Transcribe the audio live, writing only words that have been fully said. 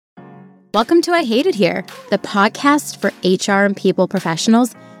Welcome to I Hate It Here, the podcast for HR and people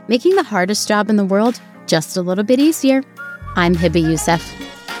professionals, making the hardest job in the world just a little bit easier. I'm Hibba Youssef.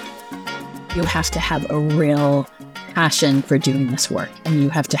 You have to have a real passion for doing this work, and you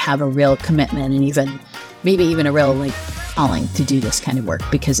have to have a real commitment and maybe even a real calling to do this kind of work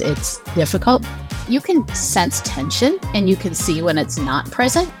because it's difficult. You can sense tension and you can see when it's not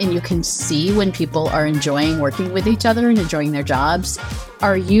present, and you can see when people are enjoying working with each other and enjoying their jobs.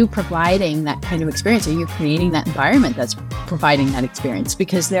 Are you providing that kind of experience? Are you creating that environment that's providing that experience?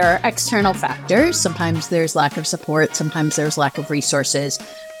 Because there are external factors. Sometimes there's lack of support. Sometimes there's lack of resources.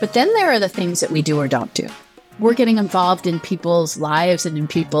 But then there are the things that we do or don't do. We're getting involved in people's lives and in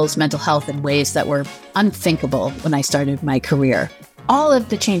people's mental health in ways that were unthinkable when I started my career. All of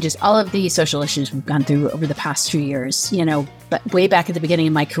the changes, all of the social issues we've gone through over the past few years, but way back at the beginning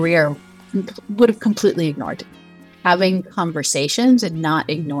of my career, would have completely ignored. Having conversations and not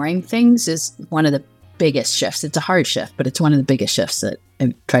ignoring things is one of the biggest shifts. It's a hard shift, but it's one of the biggest shifts that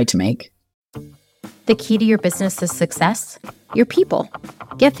I've tried to make. The key to your business's success? Your people.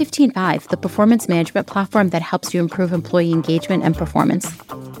 Get 15Five, the performance management platform that helps you improve employee engagement and performance.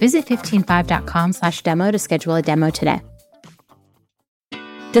 Visit 15five.com/demo to schedule a demo today.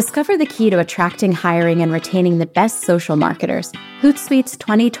 Discover the key to attracting, hiring, and retaining the best social marketers. Hootsuite's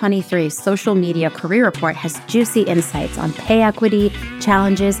 2023 Social Media Career Report has juicy insights on pay equity,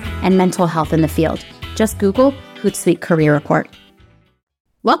 challenges, and mental health in the field. Just Google Hootsuite Career Report.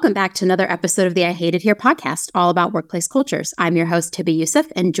 Welcome back to another episode of the I Hate It Here podcast, all about workplace cultures. I'm your host, Hibba Youssef,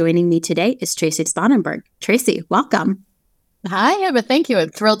 and joining me today is Tracie Sponenberg. Tracie, welcome. Hi, Hibba. Thank you. I'm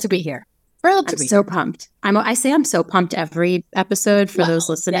thrilled to be here. I'm so pumped. I say I'm so pumped every episode for those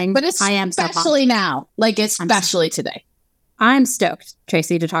listening. Yeah, but especially now, especially today. I'm stoked,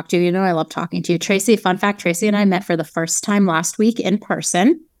 Tracie, to talk to you. I love talking to you. Tracie, fun fact, Tracie and I met for the first time last week in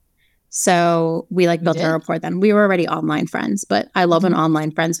person. So we built our rapport then. We were already online friends, but I love when online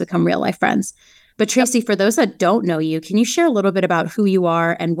friends become real life friends. But Tracie, for those that don't know you, can you share a little bit about who you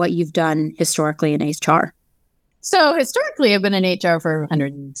are and what you've done historically in HR? So historically, I've been in HR for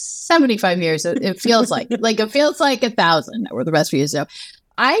 175 years. It feels like it feels like 1,000 or the rest of you. So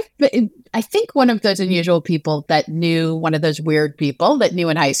I think one of those unusual people that knew, one of those weird people that knew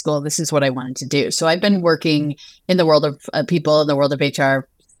in high school, this is what I wanted to do. So I've been working in the world of people, in the world of HR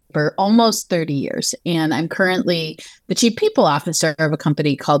for almost 30 years. And I'm currently the chief people officer of a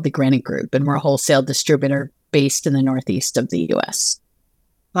company called the Granite Group. And we're a wholesale distributor based in the Northeast of the U.S.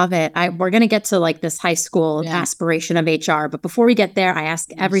 Love it. We're going to get to this high school aspiration of HR. But before we get there, I ask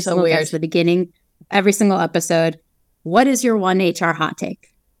every single guest at the beginning, every single episode, what is your one HR hot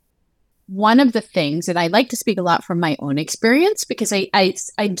take? One of the things, and I like to speak a lot from my own experience because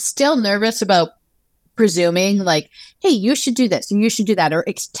I'm still nervous about presuming hey, you should do this and you should do that, or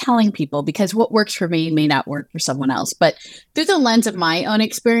telling people, because what works for me may not work for someone else. But through the lens of my own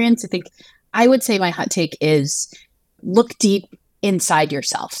experience, I think I would say my hot take is look deep inside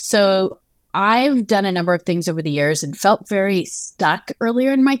yourself. So I've done a number of things over the years and felt very stuck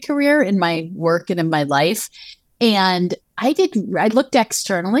earlier in my career, in my work and in my life. And I looked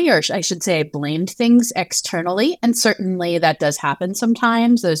externally, or I should say I blamed things externally. And certainly that does happen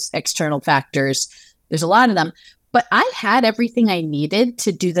sometimes. Those external factors, there's a lot of them. But I had everything I needed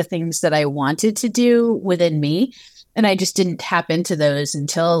to do the things that I wanted to do within me. And I just didn't tap into those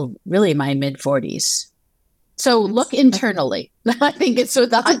until really my mid-40s. So look internally. I think it's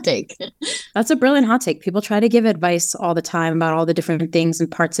the hot take. That's a brilliant hot take. People try to give advice all the time about all the different things and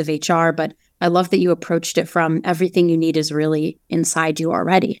parts of HR, but I love that you approached it from everything you need is really inside you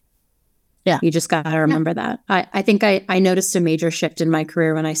already. Yeah. You just got to remember that. I think I noticed a major shift in my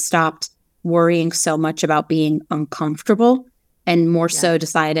career when I stopped worrying so much about being uncomfortable and more so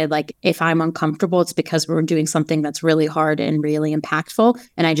decided if I'm uncomfortable, it's because we're doing something that's really hard and really impactful.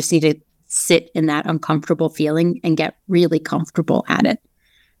 And I just need to sit in that uncomfortable feeling and get really comfortable at it.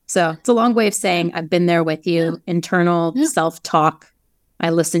 So it's a long way of saying I've been there with you. Internal self-talk.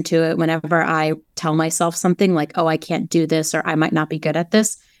 I listen to it whenever I tell myself something oh, I can't do this, or I might not be good at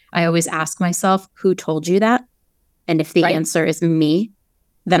this. I always ask myself, who told you that? And if the answer is me,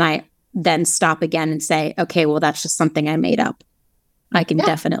 then I stop again and say, okay, well, that's just something I made up. I can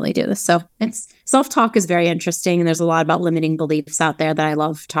definitely do this. So self-talk is very interesting. And there's a lot about limiting beliefs out there that I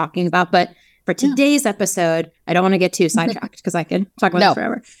love talking about. But for today's episode, I don't want to get too sidetracked because I can talk about it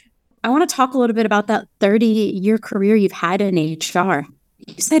forever. I want to talk a little bit about that 30-year career you've had in HR.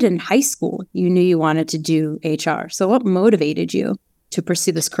 You said in high school you knew you wanted to do HR. So what motivated you to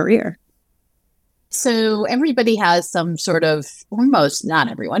pursue this career? So everybody has some sort of, or not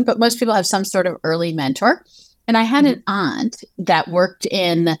everyone, but most people have some sort of early mentor. And I had an aunt that worked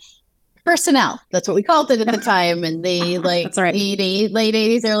in personnel. That's what we called it at the time in the That's right. late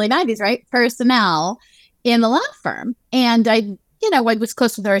 80s, early 90s, right? Personnel in the law firm. And I was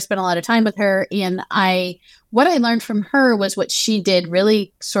close with her. I spent a lot of time with her. And what I learned from her was what she did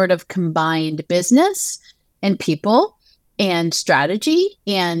really sort of combined business and people and strategy,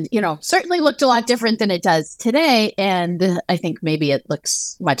 and, certainly looked a lot different than it does today. And I think maybe it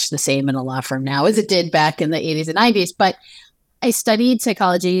looks much the same in a law firm now as it did back in the 80s and 90s. But I studied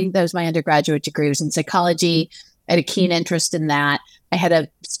psychology. That was my undergraduate degree, was in psychology. I had a keen interest in that. I had a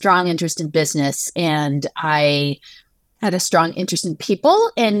strong interest in business, and I had a strong interest in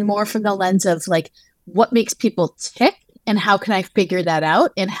people, and more from the lens of like, what makes people tick and how can I figure that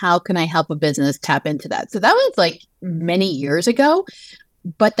out, and how can I help a business tap into that? So that was like many years ago,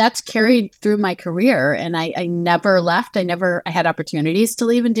 but that's carried through my career, and I never left. I had opportunities to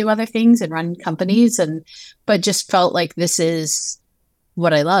leave and do other things and run companies, but just felt like this is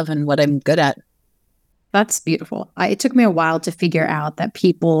what I love and what I'm good at. That's beautiful. It took me a while to figure out that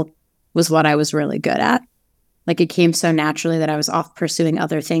people was what I was really good at. Like, it came so naturally that I was off pursuing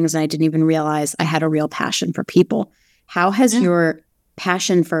other things, and I didn't even realize I had a real passion for people. How has your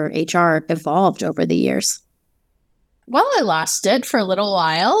passion for HR evolved over the years? Well, I lost it for a little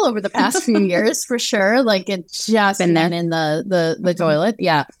while over the past few years, for sure. Like, it just went in the toilet.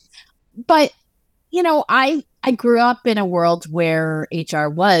 Yeah. But, I grew up in a world where HR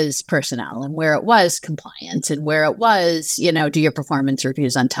was personnel, and where it was compliance, and where it was, do your performance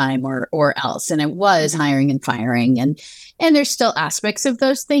reviews on time or else. And it was hiring and firing. And there's still aspects of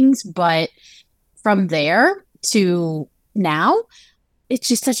those things. But from there to now, it's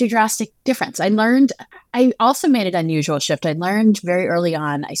just such a drastic difference. I also made an unusual shift. I learned very early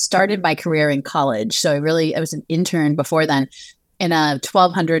on. I started my career in college. So I was an intern before then in a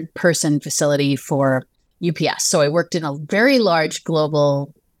 1,200 person facility for UPS. So I worked in a very large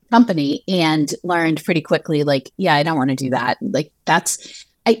global company and learned pretty quickly, like, yeah, I don't want to do that. Like,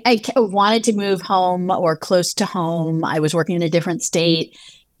 I wanted to move home or close to home. I was working in a different state,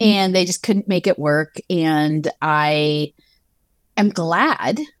 and they just couldn't make it work. And I am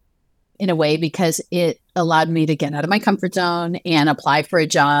glad in a way, because it allowed me to get out of my comfort zone and apply for a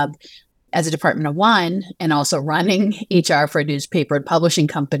job as a department of one, and also running HR for a newspaper and publishing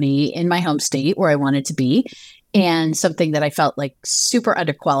company in my home state where I wanted to be, and something that I felt like super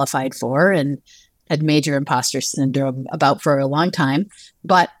underqualified for and had major imposter syndrome about for a long time.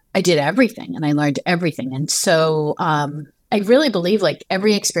 But I did everything, and I learned everything. And so I really believe like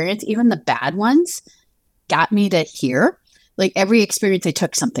every experience, even the bad ones, got me to here. Like, every experience I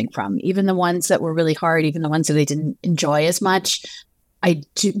took something from, even the ones that were really hard, even the ones that I didn't enjoy as much,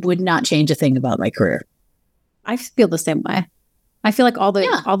 would not change a thing about my career. I feel the same way. I feel like all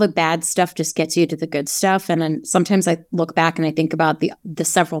the bad stuff just gets you to the good stuff. And then sometimes I look back and I think about the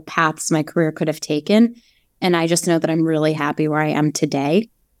several paths my career could have taken. And I just know that I'm really happy where I am today,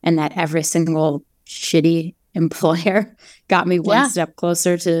 and that every single shitty employer got me one step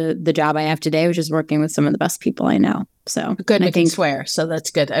closer to the job I have today, which is working with some of the best people I know. So good. I can swear. So that's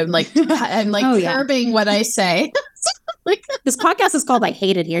good. I'm like curbing what I say. Like, this podcast is called I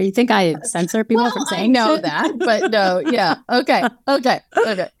Hate It Here. You think I censor people from saying I know that, but no. Yeah.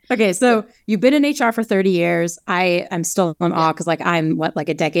 Okay. So you've been in HR for 30 years. I'm still in awe, because like I'm like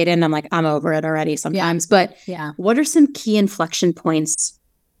a decade in. I'm like, I'm over it already sometimes. But what are some key inflection points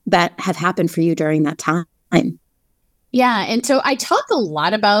that have happened for you during that time? Yeah. And so I talk a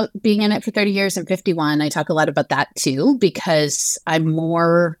lot about being in it for 30 years and 51. I talk a lot about that too, because I'm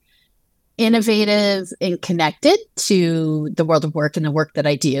more innovative and connected to the world of work and the work that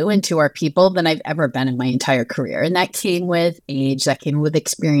I do and to our people than I've ever been in my entire career. And that came with age, that came with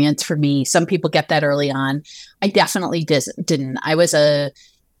experience for me. Some people get that early on. I definitely didn't. I was a,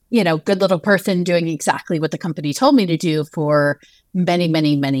 good little person doing exactly what the company told me to do for many,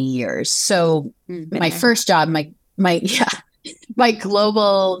 many, many years. So my first job, my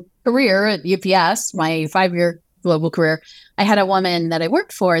global career at UPS, my 5-year global career, I had a woman that I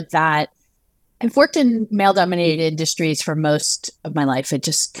worked for that I've worked in male-dominated industries for most of my life. It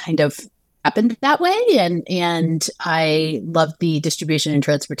just kind of happened that way. And I love the distribution and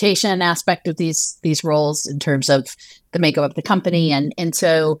transportation aspect of these roles in terms of the makeup of the company. And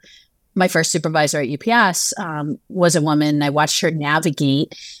so my first supervisor at UPS was a woman. I watched her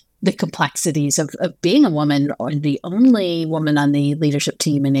navigate the complexities of being a woman, or the only woman on the leadership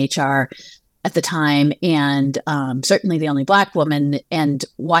team in HR at the time, and certainly the only Black woman, and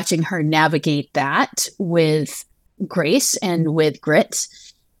watching her navigate that with grace and with grit.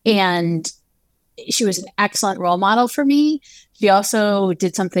 And she was an excellent role model for me. She also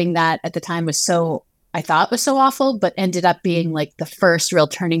did something that at the time was so I thought was so awful, but ended up being like the first real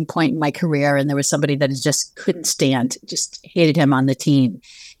turning point in my career. And there was somebody that I just couldn't stand, just hated him on the team.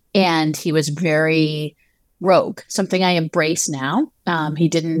 And he was very rogue, something I embrace now. He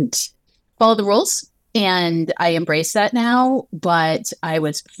didn't follow the rules, and I embrace that now, but I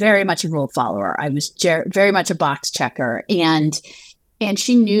was very much a rule follower. I was very much a box checker, and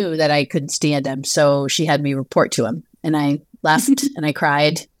she knew that I couldn't stand him. So she had me report to him, and I left and I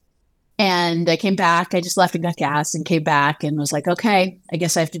cried. And I came back. I just left and got gas and came back and was like, okay, I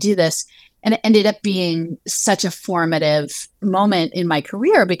guess I have to do this. And it ended up being such a formative moment in my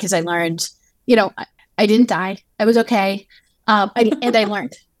career because I learned, I didn't die. I was okay. And I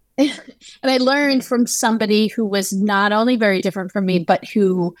learned. And I learned from somebody who was not only very different from me, but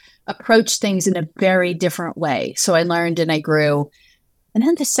who approached things in a very different way. So I learned and I grew. And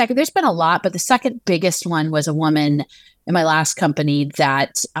then there's been a lot, but the second biggest one was a woman in my last company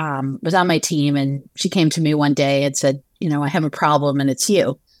that was on my team. And she came to me one day and said, I have a problem and it's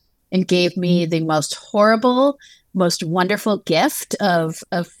you. And gave me the most horrible, most wonderful gift of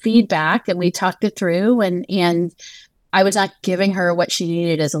feedback. And we talked it through, and I was not giving her what she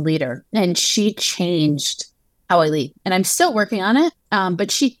needed as a leader. And she changed how I lead. And I'm still working on it.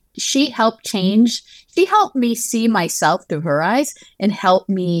 But she helped change. She helped me see myself through her eyes and helped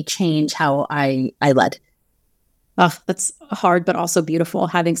me change how I led. Oh, that's hard, but also beautiful,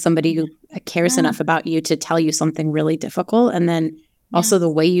 having somebody who cares enough about you to tell you something really difficult. And then also the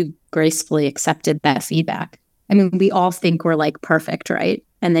way you gracefully accepted that feedback. I mean, we all think we're like perfect, right?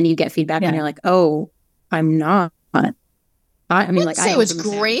 And then you get feedback and you're like, oh, I'm not. I mean, like, I was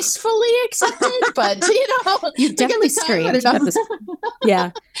gracefully accepted, but you definitely screamed.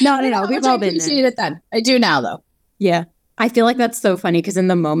 Yeah. No. We've all been there. It then. I do now, though. Yeah. I feel like that's so funny because in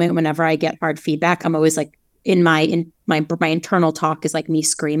the moment, whenever I get hard feedback, I'm always like, my internal talk is like me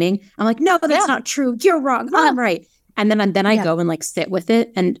screaming. I'm like, no, that's not true. You're wrong. I'm right. And then I go and like sit with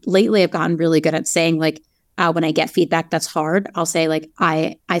it. And lately I've gotten really good at saying like, when I get feedback that's hard, I'll say like,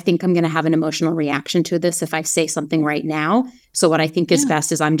 I think I'm going to have an emotional reaction to this if I say something right now. So what I think is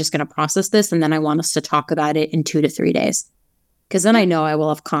best is I'm just going to process this. And then I want us to talk about it in 2 to 3 days. Because then I know I will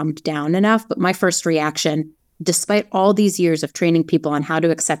have calmed down enough. But my first reaction, despite all these years of training people on how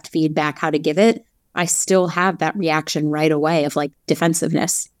to accept feedback, how to give it, I still have that reaction right away of like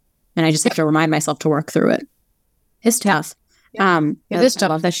defensiveness. And I just have to remind myself to work through it. It's tough. It is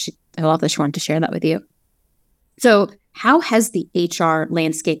tough. I love that she wanted to share that with you. So how has the HR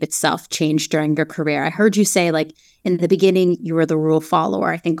landscape itself changed during your career? I heard you say like in the beginning, you were the rule follower.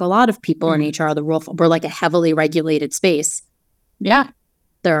 I think a lot of people in HR are we're like a heavily regulated space. Yeah,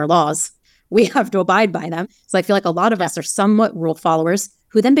 there are laws. We have to abide by them. So I feel like a lot of us are somewhat rule followers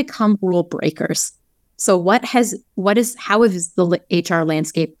who then become rule breakers. So how has the HR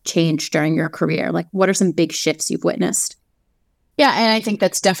landscape changed during your career? Like, what are some big shifts you've witnessed? Yeah, and I think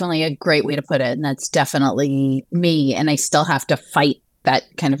that's definitely a great way to put it. And that's definitely me. And I still have to fight that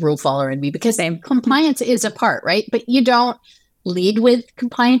kind of rule follower in me because compliance is a part, right? But you don't lead with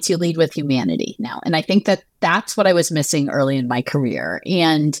compliance, you lead with humanity now. And I think that that's what I was missing early in my career.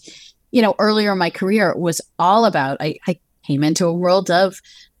 And, earlier in my career, it was all about, I came into a world of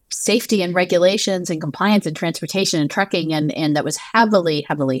safety and regulations and compliance and transportation and trucking. And that was heavily,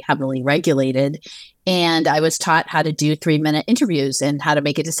 heavily, heavily regulated. And I was taught how to do 3-minute interviews and how to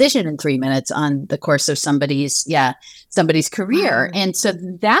make a decision in 3 minutes on the course of somebody's career. Wow. And so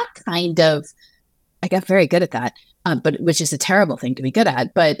that I got very good at that, but which is a terrible thing to be good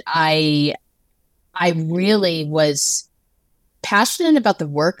at. But I really was passionate about the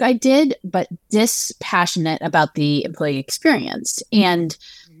work I did, but dispassionate about the employee experience. And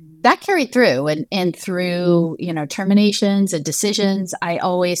that carried through and through, terminations and decisions. I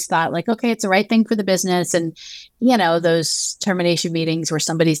always thought like, okay, it's the right thing for the business. And, those termination meetings where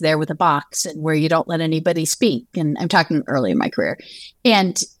somebody's there with a box and where you don't let anybody speak. And I'm talking early in my career.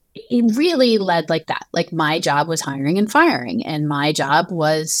 And it really led like that. Like my job was hiring and firing. And my job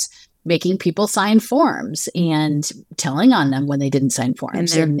was making people sign forms and telling on them when they didn't sign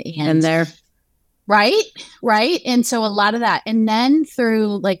forms. And they're Right. And so a lot of that. And then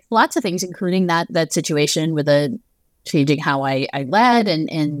through like lots of things, including that situation with changing how I led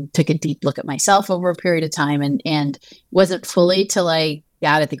and took a deep look at myself over a period of time and wasn't fully till I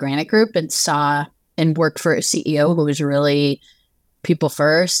got at the Granite Group and saw and worked for a CEO who was really people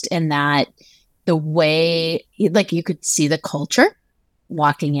first, and that the way like you could see the culture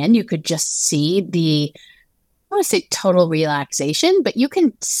walking in, you could just see I want to say total relaxation, but you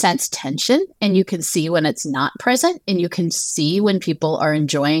can sense tension and you can see when it's not present, and you can see when people are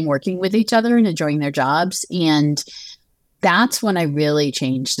enjoying working with each other and enjoying their jobs. And that's when I really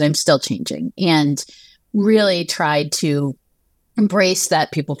changed. I'm still changing and really tried to embrace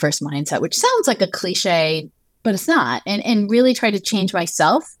that people first mindset, which sounds like a cliche, but it's not. And really try to change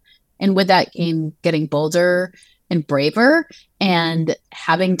myself. And with that came getting bolder and braver and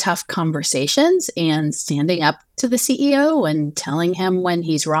having tough conversations and standing up to the CEO and telling him when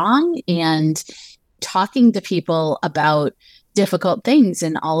he's wrong and talking to people about difficult things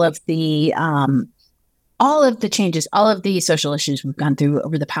and all of the changes, all of the social issues we've gone through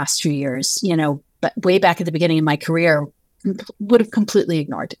over the past few years, but way back at the beginning of my career, would have completely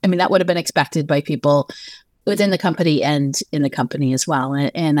ignored. I mean, that would have been expected by people within the company and in the company as well.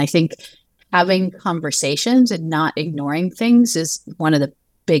 And I think having conversations and not ignoring things is one of the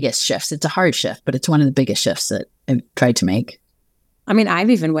biggest shifts. It's a hard shift, but it's one of the biggest shifts that I've tried to make. I mean,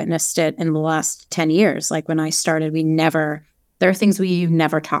 I've even witnessed it in the last 10 years. Like when I started, there are things we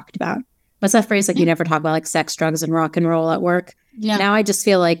never talked about. What's that phrase? Like you never talk about like sex, drugs, and rock and roll at work. Yeah. Now I just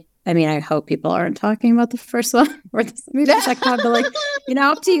feel like, I mean, I hope people aren't talking about the first one or the second one, but like,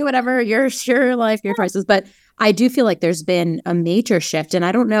 up to you, whatever, your life, your choices. But I do feel like there's been a major shift. And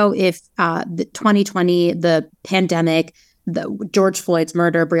I don't know if the 2020, the pandemic, the George Floyd's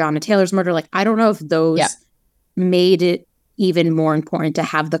murder, Breonna Taylor's murder, like, I don't know if those made it even more important to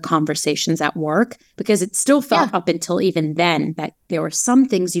have the conversations at work, because it still felt up until even then that there were some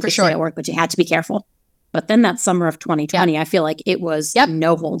things you could say at work, but you had to be careful. But then that summer of 2020, I feel like it was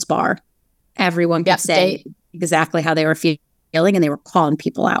no holds bar. Everyone could say exactly how they were feeling, and they were calling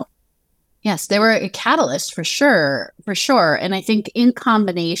people out. Yes, they were a catalyst for sure. And I think in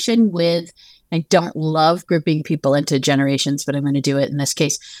combination with, I don't love grouping people into generations, but I'm going to do it in this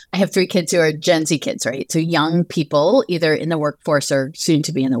case. I have 3 kids who are Gen Z kids, right? So young people, either in the workforce or soon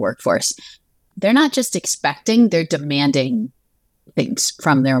to be in the workforce. They're not just expecting, they're demanding things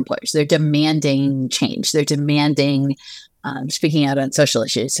from their employers. They're demanding change. They're demanding speaking out on social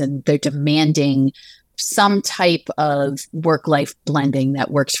issues, and they're demanding some type of work-life blending that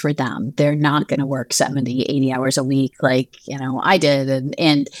works for them. They're not going to work 70, 80 hours a week like, I did.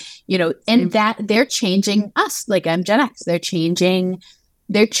 And that they're changing us. Like I'm Gen X. They're changing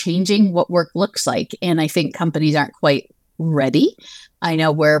what work looks like. And I think companies aren't quite ready. I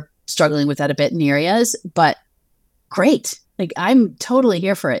know we're struggling with that a bit in areas, but great. Like I'm totally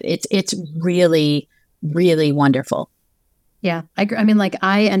here for it. It's really, really wonderful. Yeah, I agree. I mean, like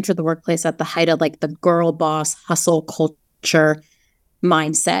I entered the workplace at the height of like the girl boss hustle culture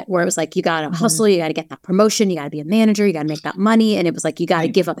mindset, where it was like, you got to hustle, you got to get that promotion, you got to be a manager, you got to make that money. And it was like, you got to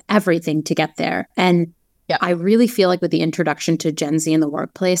give up everything to get there. And I really feel like with the introduction to Gen Z in the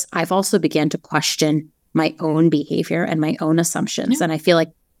workplace, I've also began to question my own behavior and my own assumptions. Yeah. And I feel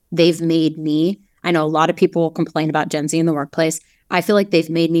like they've made me, I know a lot of people will complain about Gen Z in the workplace. I feel like they've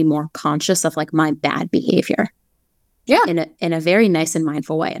made me more conscious of like my bad behavior. Yeah. In a very nice and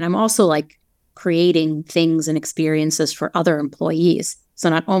mindful way. And I'm also like creating things and experiences for other employees. So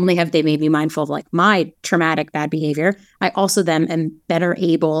not only have they made me mindful of like my traumatic bad behavior, I also then am better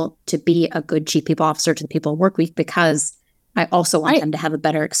able to be a good chief people officer to the people at work week, because I also want them to have a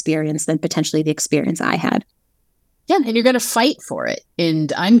better experience than potentially the experience I had. Yeah. And you're going to fight for it.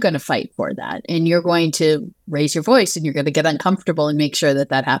 And I'm going to fight for that. And you're going to raise your voice and you're going to get uncomfortable and make sure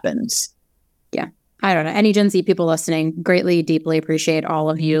that happens. Yeah. I don't know. Any Gen Z people listening, greatly, deeply appreciate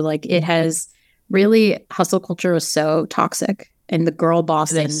all of you. Like it has really, hustle culture was so toxic, and the girl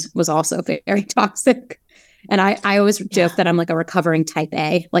bossing was also very toxic. And I always joke that I'm like a recovering type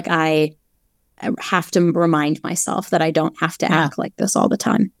A. Like I have to remind myself that I don't have to act like this all the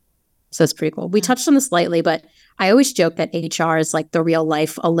time. So it's pretty cool. We touched on this lightly, but I always joke that HR is like the real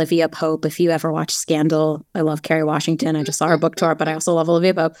life Olivia Pope. If you ever watch Scandal, I love Kerry Washington. I just saw her book tour, but I also love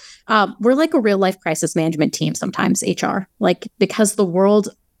Olivia Pope. We're like a real life crisis management team sometimes, HR, like because the world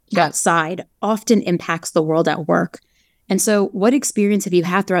outside often impacts the world at work. And so what experience have you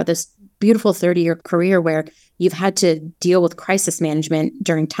had throughout this beautiful 30-year career where you've had to deal with crisis management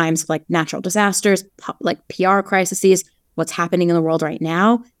during times of like natural disasters, like PR crises, what's happening in the world right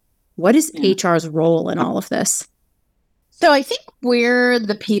now? What is HR's role in all of this? So I think we're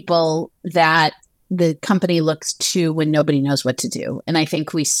the people that the company looks to when nobody knows what to do. And I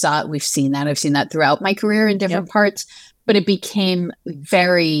think we've seen that. I've seen that throughout my career in different parts, but it became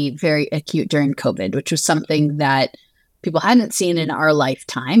very, very acute during COVID, which was something that people hadn't seen in our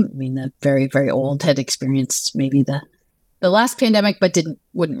lifetime. I mean, the very, very old had experienced maybe the last pandemic, but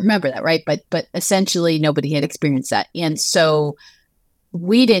wouldn't remember that, right? But essentially nobody had experienced that. And so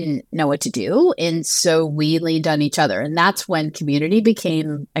we didn't know what to do. And so we leaned on each other. And that's when community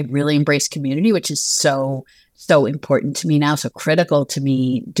became, I really embraced community, which is so so important to me now, so critical to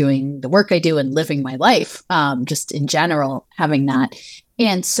me doing the work I do and living my life, just in general, having that.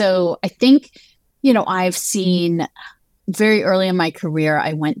 And so I think, I've seen very early in my career,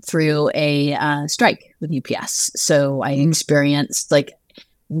 I went through a strike with UPS. So I experienced like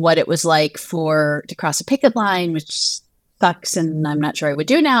what it was like to cross a picket line, which sucks, and I'm not sure I would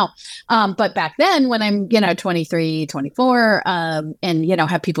do now. But back then when I'm, 23, 24, and,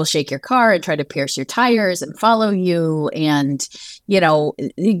 have people shake your car and try to pierce your tires and follow you and,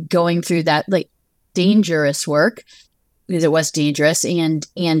 going through that like dangerous work, because it was dangerous, and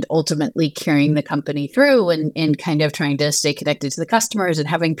ultimately carrying the company through and kind of trying to stay connected to the customers and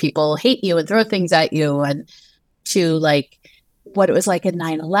having people hate you and throw things at you, and to like what it was like at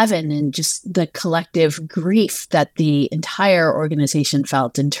 9/11 and just the collective grief that the entire organization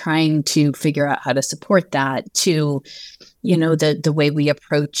felt, and trying to figure out how to support that, to, the way we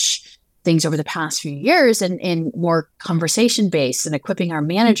approach things over the past few years and more conversation based, and equipping our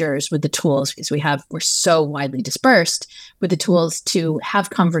managers with the tools, because we're so widely dispersed, with the tools to have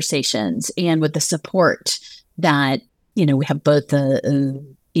conversations, and with the support that, we have both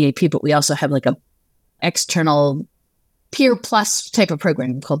the EAP, but we also have like a external peer plus type of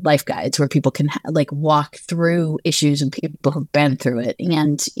program called Life Guides, where people can like walk through issues and people who've been through it,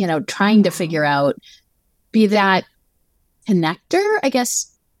 and, trying to figure out, be that connector. I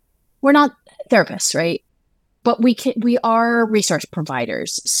guess we're not therapists, right? But we are resource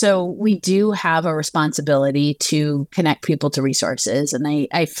providers. So we do have a responsibility to connect people to resources. And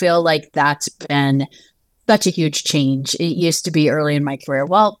I feel like that's been such a huge change. It used to be early in my career,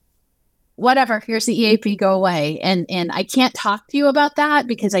 well, whatever, here's the EAP, go away. And I can't talk to you about that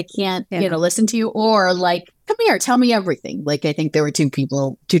because I can't, listen to you, or like, come here, tell me everything. Like, I think there were two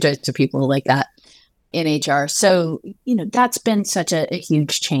types of people like that in HR. So, that's been such a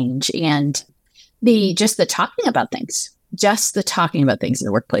huge change. And the talking about things in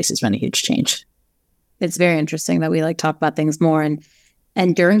the workplace has been a huge change. It's very interesting that we like talk about things more.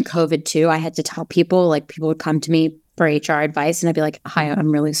 And during COVID too, I had to tell people, like, people would come to me for HR advice, and I'd be like, hi,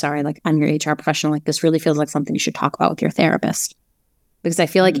 I'm really sorry. Like, I'm your HR professional. Like, this really feels like something you should talk about with your therapist. Because I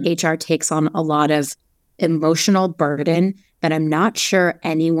feel like HR takes on a lot of emotional burden that I'm not sure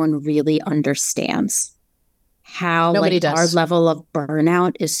anyone really understands. How Nobody does. Our level of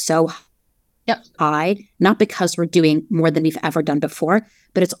burnout is so high, not because we're doing more than we've ever done before,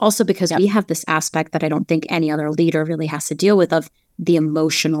 but it's also because we have this aspect that I don't think any other leader really has to deal with, of the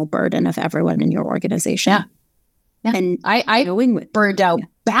emotional burden of everyone in your organization. Yeah. And I burned out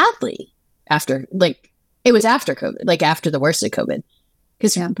badly after, like, it was after COVID, like after the worst of COVID,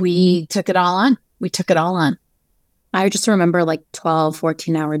 because we took it all on. I just remember like 12,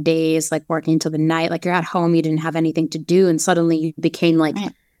 14-hour days, like working till the night, like you're at home, you didn't have anything to do. And suddenly you became like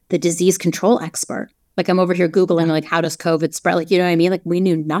the disease control expert. Like, I'm over here Googling, like, how does COVID spread? Like, you know what I mean? Like, we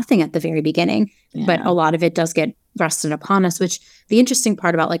knew nothing at the very beginning, but a lot of it does get rested upon us, which the interesting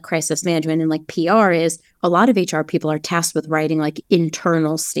part about like crisis management and like PR is a lot of HR people are tasked with writing like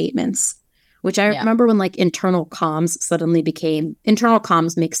internal statements, which I remember when like internal comms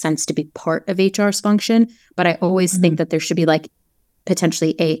makes sense to be part of HR's function. But I always think that there should be like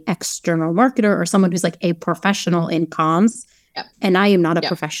potentially a external marketer or someone who's like a professional in comms. And I am not a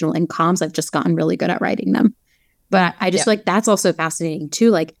professional in comms. I've just gotten really good at writing them. But I just like, that's also fascinating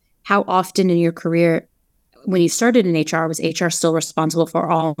too. Like, how often in your career, when you started in HR, was HR still responsible for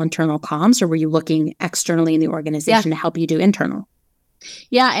all internal comms, or were you looking externally in the organization to help you do internal?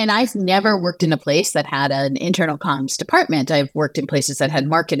 Yeah. And I've never worked in a place that had an internal comms department. I've worked in places that had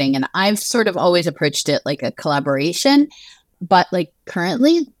marketing, and I've sort of always approached it like a collaboration. But like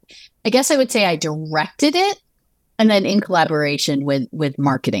currently, I guess I would say I directed it, and then in collaboration with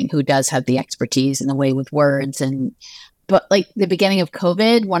marketing, who does have the expertise and the way with words. But like the beginning of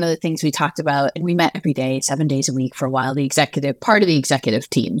COVID, one of the things we talked about, and we met every day, 7 days a week for a while, part of the executive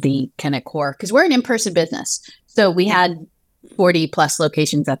team, the kind of core, because we're an in-person business. So we had 40 plus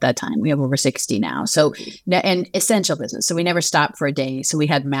locations at that time. We have over 60 now. So, and essential business. So we never stopped for a day. So we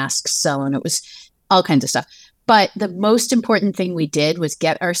had masks sewn. It was all kinds of stuff. But the most important thing we did was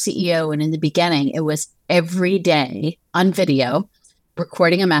get our CEO. And in the beginning, it was every day on video,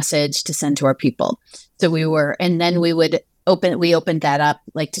 recording a message to send to our people. So we opened that up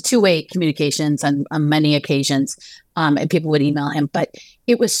like to two-way communications on many occasions, and people would email him. But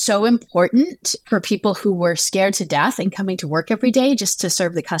it was so important for people who were scared to death and coming to work every day just to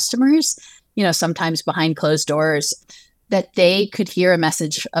serve the customers, sometimes behind closed doors, that they could hear a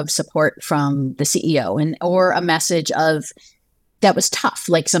message of support from the CEO or a message of that was tough,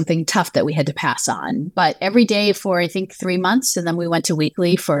 like something tough that we had to pass on. But every day for, I think, 3 months, and then we went to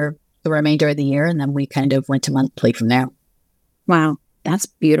weekly for the remainder of the year. And then we kind of went to monthly from there. Wow. That's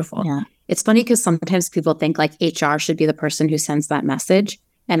beautiful. Yeah. It's funny because sometimes people think like HR should be the person who sends that message.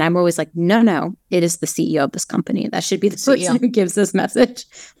 And I'm always like, no, it is the CEO of this company. That should be the person who gives this message.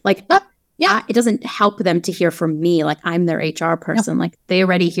 Like, it doesn't help them to hear from me. Like I'm their HR person. Like they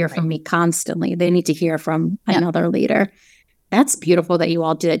already hear from me constantly. They need to hear from another leader. That's beautiful that you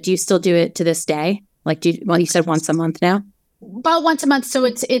all did it. Do you still do it to this day? Like, you said once a month now? About once a month. So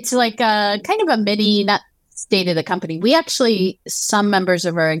it's like a kind of a mini, not state of the company. We actually, some members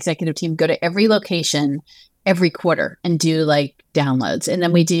of our executive team go to every location every quarter and do like downloads. And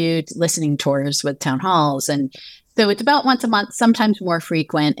then we do listening tours with town halls. And so it's about once a month, sometimes more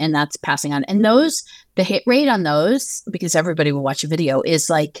frequent, and that's passing on. And the hit rate on those, because everybody will watch a video, is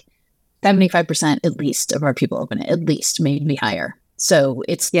like 75% at least of our people open it, at least, maybe higher. So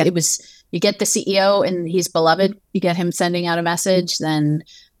it was, you get the CEO and he's beloved, you get him sending out a message, then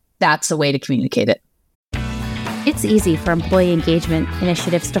that's the way to communicate it. It's easy for employee engagement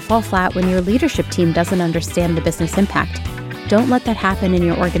initiatives to fall flat when your leadership team doesn't understand the business impact. Don't let that happen in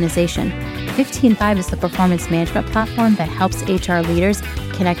your organization. 15Five is the performance management platform that helps HR leaders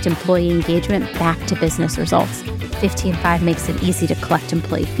connect employee engagement back to business results. 15Five makes it easy to collect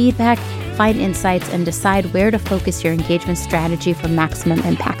employee feedback, find insights, and decide where to focus your engagement strategy for maximum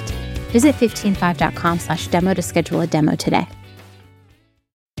impact. Visit 15five.com/demo to schedule a demo today.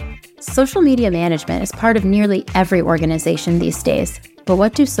 Social media management is part of nearly every organization these days. But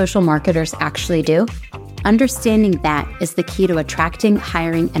what do social marketers actually do? Understanding that is the key to attracting,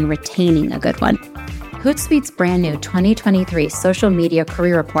 hiring, and retaining a good one. Hootsuite's brand new 2023 Social Media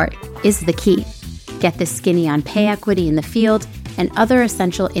Career Report is the key. Get the skinny on pay equity in the field and other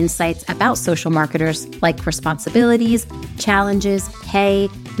essential insights about social marketers like responsibilities, challenges, pay,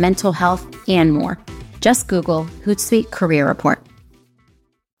 mental health, and more. Just Google Hootsuite Career Report.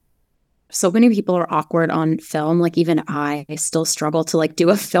 So many people are awkward on film. Like even I still struggle to like do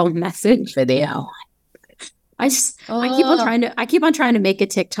a film message video. I keep on trying to make a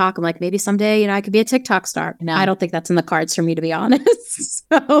TikTok. I'm like, maybe someday, I could be a TikTok star. No. I don't think that's in the cards for me, to be honest.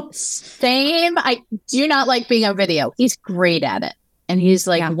 So. Same. I do not like being on video. He's great at it. And he's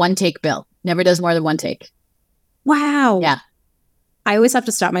like one take Bill. Never does more than one take. Wow. Yeah. I always have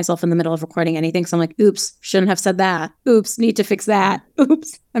to stop myself in the middle of recording anything. So I'm like, oops, shouldn't have said that. Oops, need to fix that.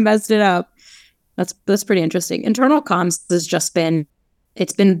 Oops, I messed it up. That's pretty interesting. Internal comms has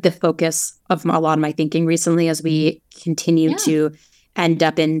it's been the focus of a lot of my thinking recently as we continue to end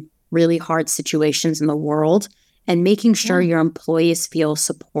up in really hard situations in the world, and making sure your employees feel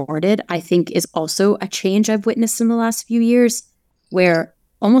supported, I think, is also a change I've witnessed in the last few years, where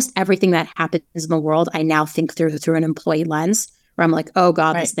almost everything that happens in the world, I now think through an employee lens, where I'm like, oh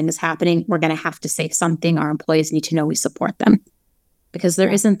God, this thing is happening. We're going to have to say something. Our employees need to know we support them, because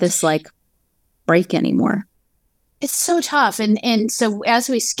there isn't this like break anymore. It's so tough. And so as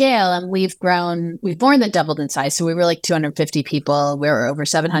we scale, and we've more than doubled in size. So we were like 250 people. We're over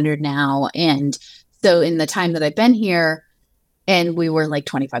 700 now. And so in the time that I've been here, and we were like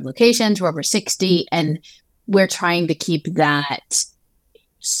 25 locations, we're over 60. And we're trying to keep that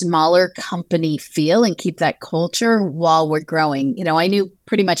smaller company feel and keep that culture while we're growing. I knew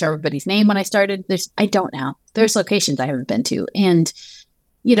pretty much everybody's name when I started. I don't now. There's locations I haven't been to. And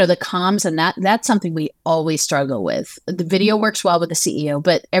the comms, and that's something we always struggle with. The video works well with the CEO,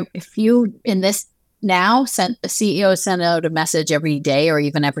 but if you in this now sent a CEO sent out a message every day or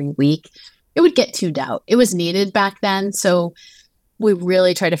even every week, it would get tuned out. It was needed back then. So we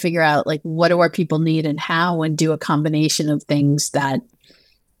really try to figure out like what do our people need and how, and do a combination of things that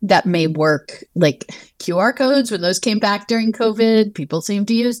may work, like QR codes. When those came back during COVID, people seem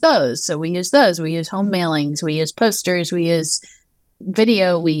to use those. So we use those. We use home mailings. We use posters. We use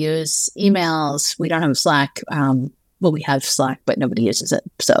video. We use emails. We don't have Slack. We have Slack, but nobody uses it.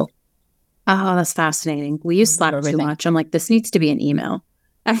 So. Oh, that's fascinating. We use Slack too much. I'm like, this needs to be an email.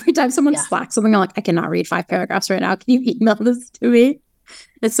 Every time someone Slacks something, I'm like, I cannot read 5 paragraphs right now. Can you email this to me?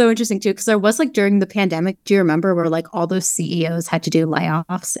 It's so interesting too, because there was like during the pandemic, do you remember where like all those CEOs had to do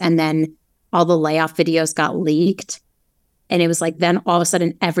layoffs, and then all the layoff videos got leaked? And it was like, then all of a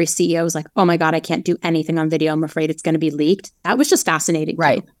sudden every CEO was like, oh my God, I can't do anything on video. I'm afraid it's going to be leaked. That was just fascinating.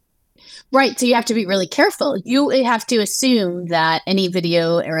 Right. Right. So you have to be really careful. You have to assume that any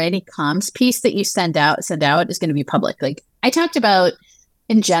video or any comms piece that you send out is going to be public. Like I talked about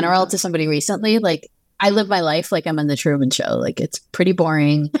in general to somebody recently, like I live my life like I'm on the Truman Show. Like it's pretty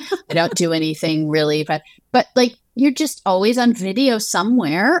boring. I don't do anything really, but like you're just always on video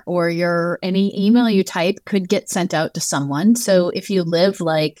somewhere, or any email you type could get sent out to someone. So if you live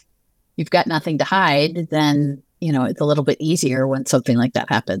like you've got nothing to hide, then it's a little bit easier when something like that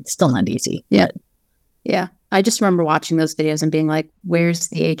happens. Still not easy. Yeah. Yeah. I just remember watching those videos and being like, where's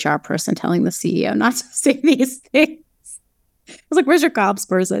the HR person telling the CEO not to say these things? I was like, where's your comms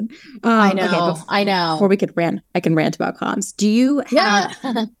person? I know. I know. Before we could I can rant about comms. Do you have,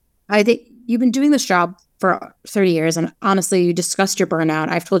 I think you've been doing this job for 30 years. And honestly, you discussed your burnout.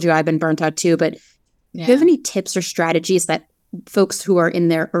 I've told you I've been burnt out too, but do you have any tips or strategies that folks who are in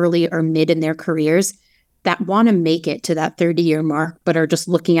their early or mid in their careers that want to make it to that 30-year mark, but are just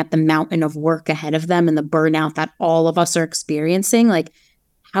looking at the mountain of work ahead of them and the burnout that all of us are experiencing? Like,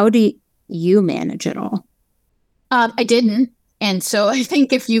 how do you manage it all? I didn't. And so I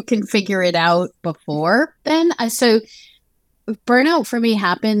think if you can figure it out before then, so burnout for me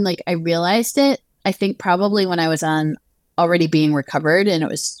happened, like I realized it, I think probably when I was already being recovered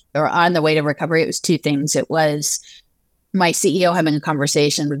or on the way to recovery, it was two things. It was my CEO having a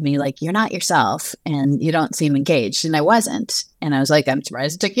conversation with me, like, you're not yourself and you don't seem engaged. And I wasn't. And I was like, I'm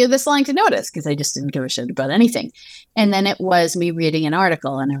surprised it took you this long to notice, because I just didn't give a shit about anything. And then it was me reading an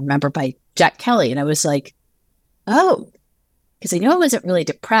article, and I remember by Jack Kelly. And I was like, oh, because I knew I wasn't really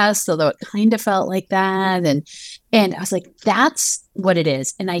depressed, although it kind of felt like that. And I was like, that's what it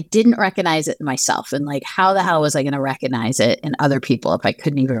is. And I didn't recognize it in myself. And like, how the hell was I going to recognize it in other people if I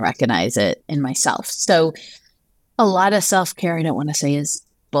couldn't even recognize it in myself? So a lot of self-care, I don't want to say is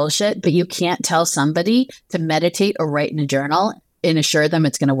bullshit, but you can't tell somebody to meditate or write in a journal and assure them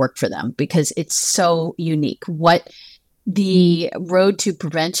it's going to work for them, because it's so unique. What the road to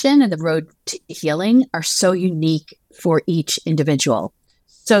prevention and the road to healing are so unique for each individual.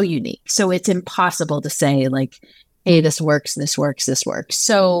 So unique. So it's impossible to say like, hey, this works, this works, this works.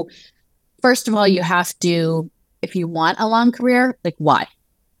 So first of all, you have to, if you want a long career, like why?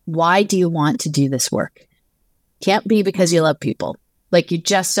 Why do you want to do this work? Can't be because you love people. Like, you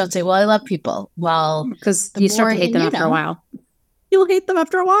just don't say, well, I love people. Well, because you start to hate them after a while. You'll hate them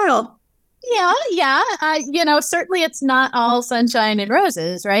after a while. Yeah. Certainly it's not all sunshine and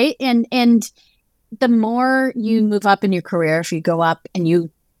roses, right? And the more you move up in your career, if you go up, and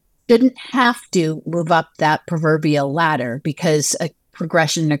you shouldn't have to move up that proverbial ladder, because a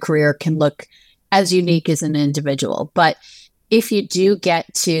progression in a career can look as unique as an individual. But if you do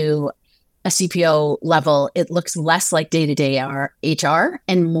get to a CPO level, it looks less like day-to-day HR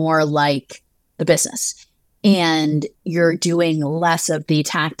and more like the business. And you're doing less of the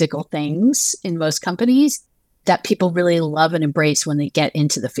tactical things in most companies that people really love and embrace when they get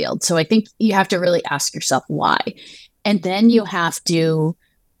into the field. So I think you have to really ask yourself why. And then you have to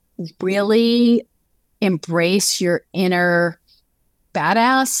really embrace your inner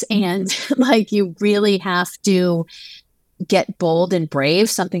badass, and like, you really have to get bold and brave,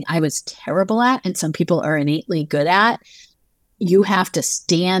 something I was terrible at and some people are innately good at. You have to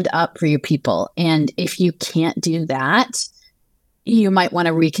stand up for your people. And if you can't do that, you might want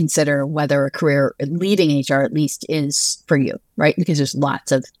to reconsider whether a career leading HR at least is for you, right? Because there's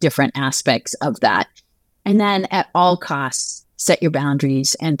lots of different aspects of that. And then at all costs, set your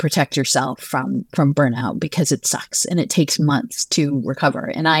boundaries and protect yourself from burnout, because it sucks and it takes months to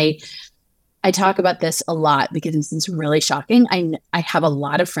recover. And I talk about this a lot because it's really shocking. I have a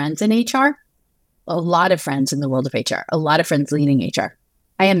lot of friends in HR, a lot of friends in the world of HR, a lot of friends leading HR.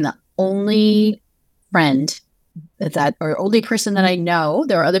 I am the only friend or only person that I know,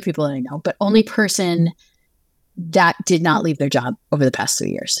 there are other people that I know, but only person that did not leave their job over the past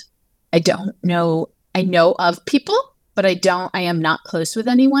 3 years. I don't know. I know of people, but I am not close with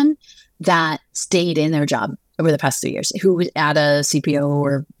anyone that stayed in their job over the past 3 years, who was at a CPO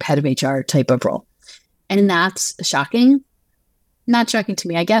or head of HR type of role. And that's shocking. Not shocking to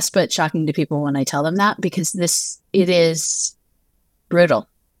me, I guess, but shocking to people when I tell them that, because it is brutal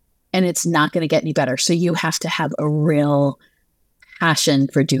and it's not going to get any better. So you have to have a real passion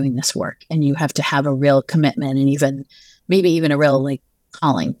for doing this work, and you have to have a real commitment, and maybe even a real like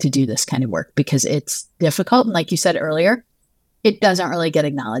calling to do this kind of work, because it's difficult. And like you said earlier, it doesn't really get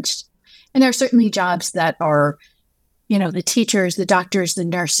acknowledged. And there are certainly jobs that are, the teachers, the doctors, the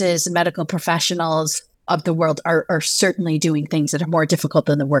nurses, the medical professionals of the world are certainly doing things that are more difficult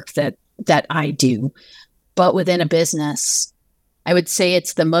than the work that I do. But within a business, I would say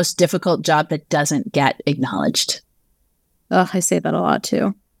it's the most difficult job that doesn't get acknowledged. Oh, I say that a lot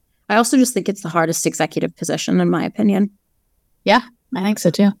too. I also just think it's the hardest executive position, in my opinion. Yeah, I think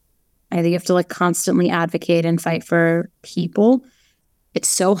so too. I think you have to like constantly advocate and fight for people. It's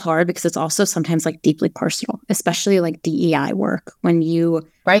so hard because it's also sometimes like deeply personal, especially like DEI work. When you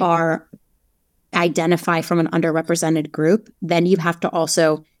are identify from an underrepresented group, then you have to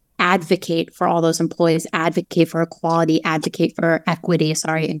also advocate for all those employees, advocate for equality, advocate for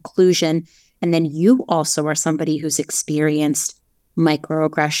inclusion. And then you also are somebody who's experienced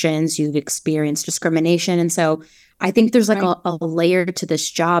microaggressions, you've experienced discrimination. And so I think there's like a layer to this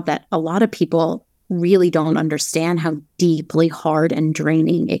job that a lot of people really don't understand how deeply hard and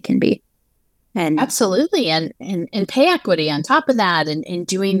draining it can be. And absolutely. And pay equity on top of that, and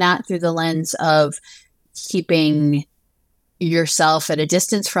doing that through the lens of keeping yourself at a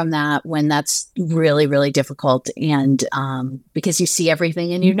distance from that when that's really, really difficult. And because you see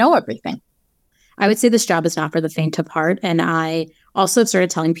everything and you know everything. I would say this job is not for the faint of heart. And I also started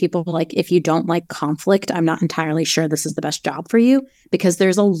telling people, like, if you don't like conflict, I'm not entirely sure this is the best job for you, because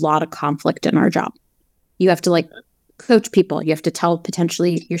there's a lot of conflict in our job. You have to like coach people. You have to tell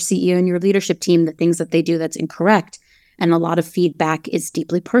potentially your CEO and your leadership team the things that they do that's incorrect. And a lot of feedback is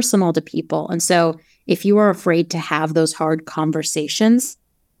deeply personal to people. And so if you are afraid to have those hard conversations,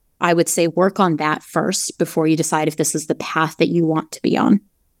 I would say work on that first before you decide if this is the path that you want to be on.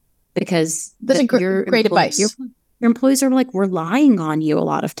 Because that's great advice. Your employees are like relying on you a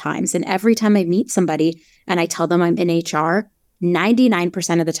lot of times. And every time I meet somebody and I tell them I'm in HR,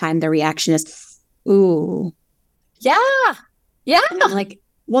 99% of the time their reaction is, ooh. Yeah. Yeah. And I'm like,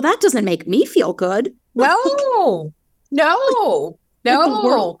 well, that doesn't make me feel good. No.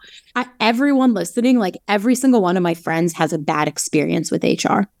 Everyone listening, like every single one of my friends has a bad experience with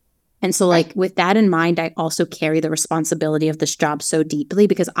HR. And so like with that in mind, I also carry the responsibility of this job so deeply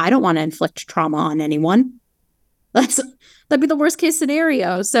because I don't want to inflict trauma on anyone. That'd be the worst case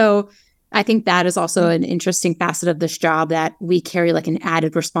scenario. So I think that is also an interesting facet of this job, that we carry like an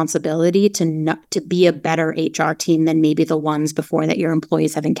added responsibility to be a better HR team than maybe the ones before that your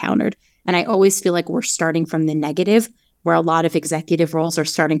employees have encountered. And I always feel like we're starting from the negative, where a lot of executive roles are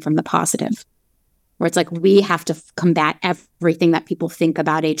starting from the positive, where it's like we have to combat everything that people think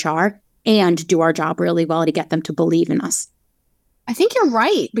about HR and do our job really well to get them to believe in us. I think you're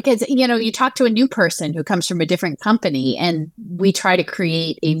right, because, you talk to a new person who comes from a different company, and we try to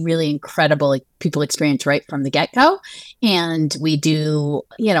create a really incredible people experience right from the get-go. And we do,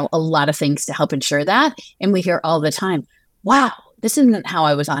 a lot of things to help ensure that. And we hear all the time, wow, this isn't how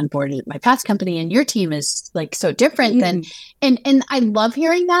I was onboarded at my past company, and your team is like so different than, and I love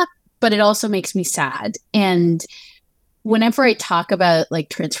hearing that, but it also makes me sad. And whenever I talk about like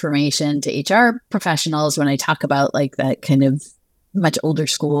transformation to HR professionals, when I talk about like that kind of much older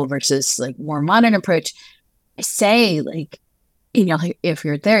school versus like more modern approach, I say like, if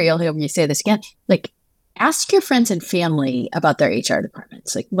you're there, you'll hear me say this again, like ask your friends and family about their HR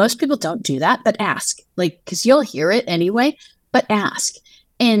departments. Like most people don't do that, but ask, like, cause you'll hear it anyway, but ask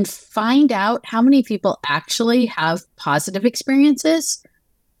and find out how many people actually have positive experiences,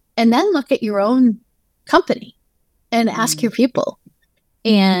 and then look at your own company and ask your people.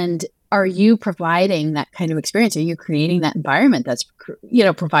 And are you providing that kind of experience? Are you creating that environment that's,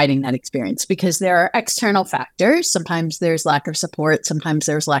 providing that experience? Because there are external factors. Sometimes there's lack of support. Sometimes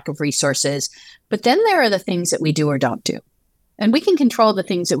there's lack of resources. But then there are the things that we do or don't do. And we can control the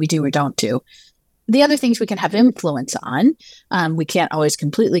things that we do or don't do. The other things we can have influence on, we can't always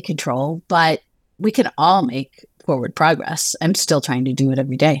completely control, but we can all make forward progress. I'm still trying to do it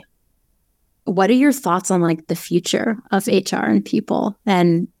every day. What are your thoughts on like the future of HR and people?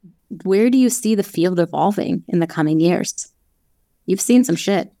 And where do you see the field evolving in the coming years? You've seen some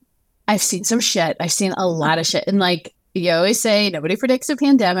shit. I've seen some shit. I've seen a lot of shit. And like you always say, nobody predicts a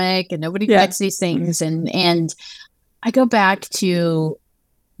pandemic and nobody predicts these things. And I go back to,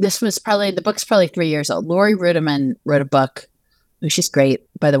 the book's probably 3 years old. Lori Rudiman wrote a book. She's great,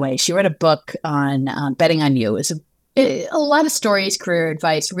 by the way. She wrote a book on betting on you. It's a lot of stories, career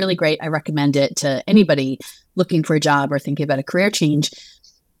advice, really great. I recommend it to anybody looking for a job or thinking about a career change.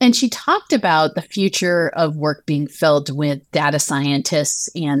 And she talked about the future of work being filled with data scientists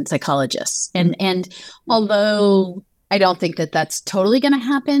and psychologists. And although I don't think that that's totally going to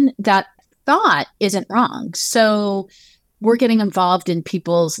happen, that thought isn't wrong. So we're getting involved in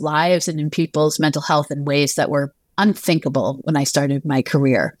people's lives and in people's mental health in ways that were unthinkable when I started my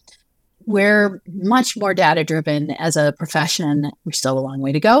career. We're much more data-driven as a profession. We're still a long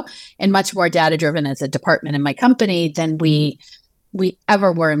way to go, and much more data-driven as a department in my company than we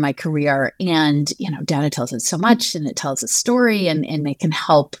ever were in my career. And, data tells us so much, and it tells a story, and it can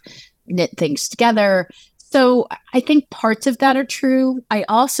help knit things together. So I think parts of that are true. I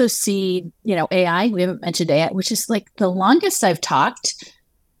also see, AI. We haven't mentioned AI, which is like the longest I've talked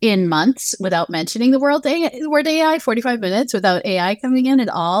in months without mentioning the word AI, 45 minutes without AI coming in at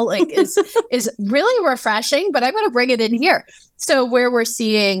all, like is really refreshing, but I'm going to bring it in here. So where we're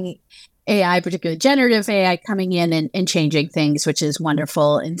seeing AI, particularly generative AI, coming in and changing things, which is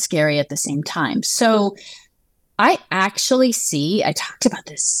wonderful and scary at the same time. So I actually see, I talked about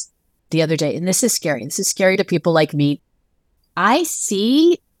this the other day, and this is scary. This is scary to people like me. I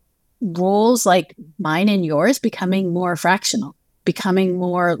see roles like mine and yours becoming more fractional, becoming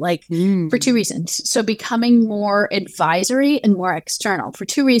more like for two reasons. So becoming more advisory and more external for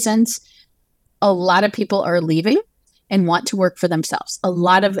two reasons. A lot of people are leaving and want to work for themselves. A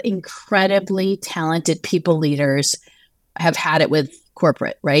lot of incredibly talented people leaders have had it with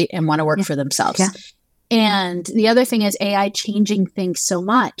corporate, right? And want to work for themselves. Yeah. And the other thing is AI changing things so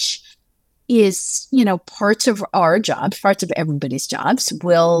much is, parts of our jobs, parts of everybody's jobs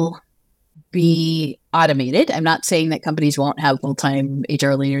will be automated. I'm not saying that companies won't have full-time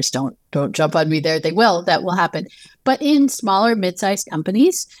HR leaders. Don't jump on me there. They will. That will happen. But in smaller, mid-sized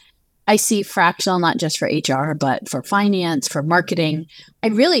companies, I see fractional, not just for HR, but for finance, for marketing. I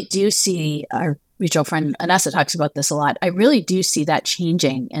really do see, our mutual friend Anessa talks about this a lot. I really do see that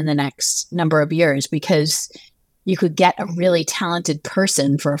changing in the next number of years because you could get a really talented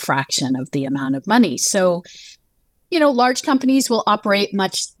person for a fraction of the amount of money. So, large companies will operate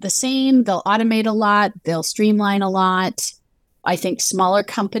much the same. They'll automate a lot. They'll streamline a lot. I think smaller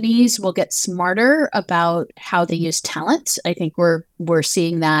companies will get smarter about how they use talent. I think we're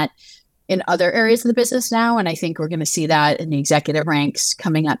seeing that in other areas of the business now. And I think we're going to see that in the executive ranks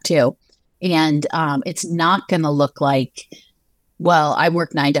coming up too. And it's not going to look like, well, I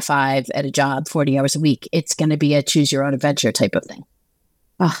work 9 to 5 at a job, 40 hours a week. It's going to be a choose your own adventure type of thing.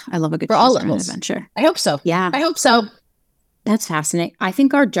 Oh, I love a good for all choose your own levels. Adventure. I hope so. Yeah. I hope so. That's fascinating. I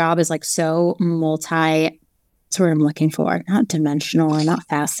think our job is like so that's what I'm looking for, not dimensional or not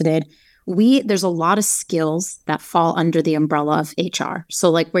faceted. There's a lot of skills that fall under the umbrella of HR. So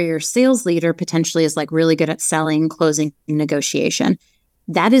like where your sales leader potentially is like really good at selling, closing, negotiation.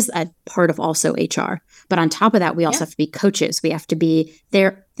 That is a part of also HR. But on top of that, we also have to be coaches. We have to be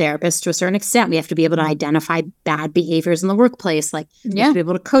therapists to a certain extent. We have to be able to identify bad behaviors in the workplace. Like we have to be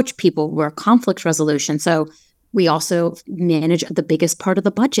able to coach people. We're conflict resolution. So we also manage the biggest part of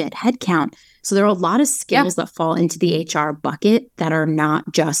the budget, headcount. So there are a lot of skills that fall into the HR bucket that are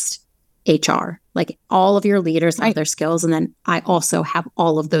not just HR. Like all of your leaders have their skills. And then I also have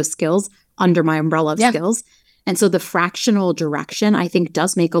all of those skills under my umbrella of skills. And so the fractional direction, I think,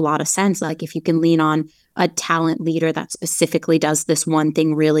 does make a lot of sense. Like if you can lean on a talent leader that specifically does this one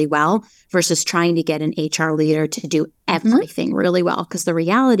thing really well versus trying to get an HR leader to do everything really well. Because the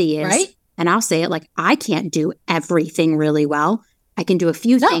reality is, and I'll say it, like I can't do everything really well. I can do a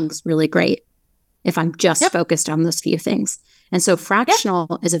few things really great if I'm just focused on those few things. And so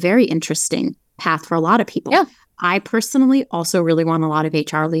fractional is a very interesting path for a lot of people. I personally also really want a lot of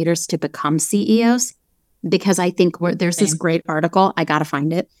HR leaders to become CEOs. Because I think there's this great article. I got to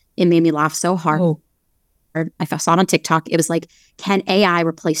find it. It made me laugh so hard. I saw it on TikTok. It was like, can AI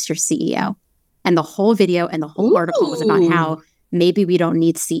replace your CEO? And the whole video and the whole article was about how maybe we don't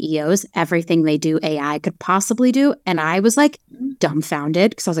need CEOs. Everything they do, AI could possibly do. And I was like dumbfounded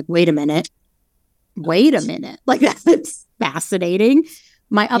because I was like, wait a minute. Like that's fascinating.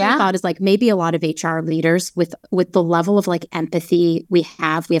 My other thought is like maybe a lot of HR leaders with the level of like empathy we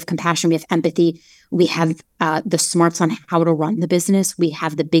have compassion, we have empathy, we have the smarts on how to run the business. We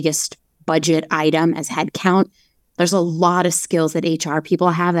have the biggest budget item as headcount. There's a lot of skills that HR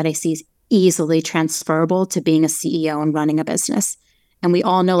people have that I see is easily transferable to being a CEO and running a business. And we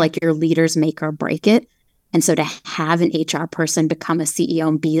all know like your leaders make or break it. And so to have an HR person become a CEO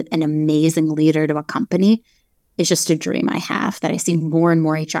and be an amazing leader to a company is just a dream I have, that I see more and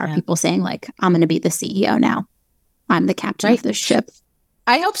more HR people saying like, I'm going to be the CEO now. I'm the captain of this ship.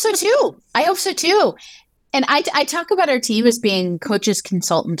 I hope so too. And I talk about our team as being coaches,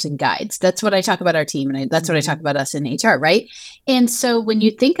 consultants, and guides. That's what I talk about our team. And that's what I talk about us in HR, right? And so when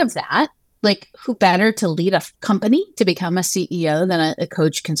you think of that, like who better to lead a company to become a CEO than a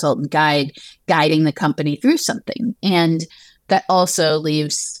coach, consultant, guide, guiding the company through something. And that also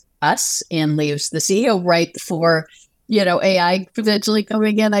leaves us and leaves the CEO right for, AI potentially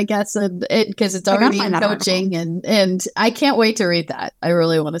coming in, I guess, and because it's already in coaching. And I can't wait to read that. I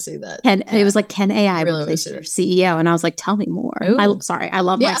really want to see that. And it was like, can AI replace your CEO? And I was like, tell me more. I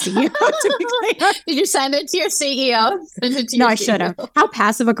love my CEO. Did you send it to your CEO? No, I should have. How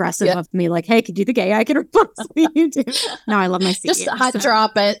passive aggressive of me. Like, hey, could you think AI can replace me? No, I love my CEO. Just hot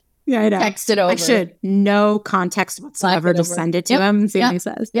drop it. Yeah, I know. Text it over. I should. No context whatsoever. Just send it to him and see what he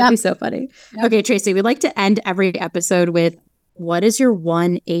says. That'd be so funny. Okay, Tracie, we'd like to end every episode with, what is your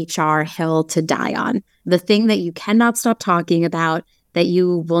one HR hill to die on? The thing that you cannot stop talking about that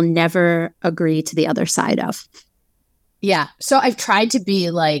you will never agree to the other side of. Yeah. So I've tried to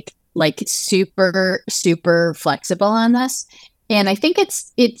be like super, super flexible on this. And I think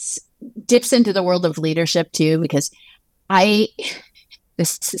it's dips into the world of leadership too, because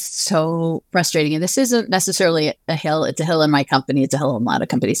this is so frustrating. And this isn't necessarily a hill. It's a hill in my company. It's a hill in a lot of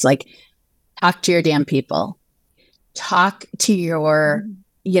companies. Like, talk to your damn people. Talk to your,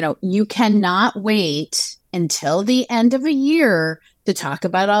 you cannot wait until the end of a year to talk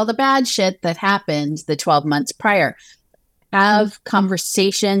about all the bad shit that happened the 12 months prior. Have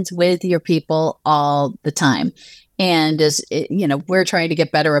conversations with your people all the time. And as we're trying to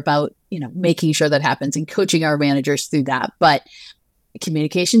get better about, making sure that happens and coaching our managers through that. But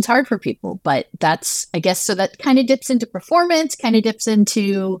communication's hard for people, but that's, I guess, so that kind of dips into performance, kind of dips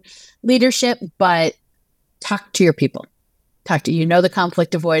into leadership, but talk to your people. Talk to, the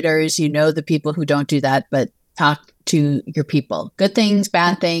conflict avoiders, the people who don't do that, but talk to your people. Good things,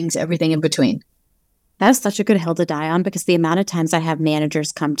 bad things, everything in between. That's such a good hill to die on, because the amount of times I have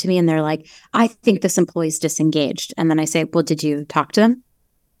managers come to me and they're like, I think this employee's disengaged. And then I say, well, did you talk to them?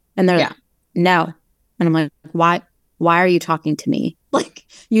 And they're like, no. And I'm like, why are you talking to me? Like,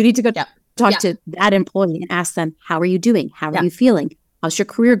 you need to go talk to that employee and ask them, how are you doing? How are you feeling? How's your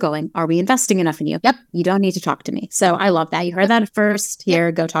career going? Are we investing enough in you? You don't need to talk to me. So I love that. You heard that first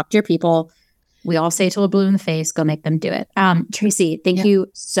here. Go talk to your people. We all say till we're blue in the face, go make them do it. Tracie, thank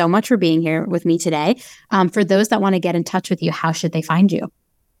you so much for being here with me today. For those that want to get in touch with you, how should they find you?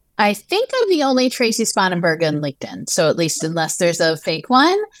 I think I'm the only Tracie Sponenberg on LinkedIn. So at least unless there's a fake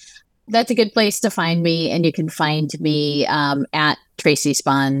one, that's a good place to find me. And you can find me at Tracie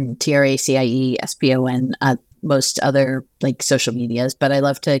Spon, TraciESPON, most other like social medias. But I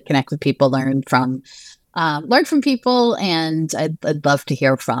love to connect with people, learn from people, and I'd love to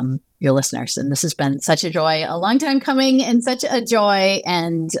hear from your listeners. And this has been such a joy, a long time coming, and such a joy.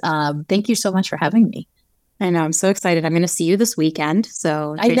 And thank you so much for having me. I know. I'm so excited. I'm going to see you this weekend.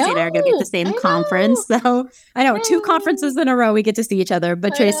 So Tracie and I are going to be at the same conference. So I know 2 conferences in a row we get to see each other.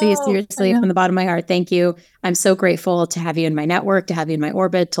 But Tracie, seriously, from the bottom of my heart, thank you. I'm so grateful to have you in my network, to have you in my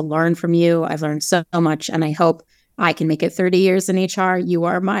orbit, to learn from you. I've learned so much, and I hope I can make it 30 years in HR. You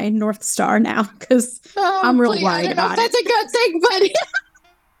are my North Star now, because I'm really worried about it. That's a good thing, buddy.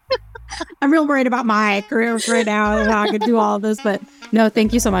 I'm real worried about my career right now and how I can do all of this. But no,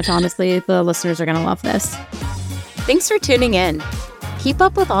 thank you so much. Honestly, the listeners are going to love this. Thanks for tuning in. Keep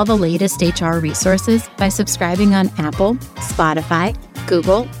up with all the latest HR resources by subscribing on Apple, Spotify,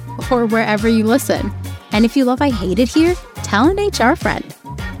 Google, or wherever you listen. And if you love I Hate It Here, tell an HR friend.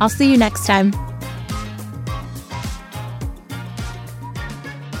 I'll see you next time.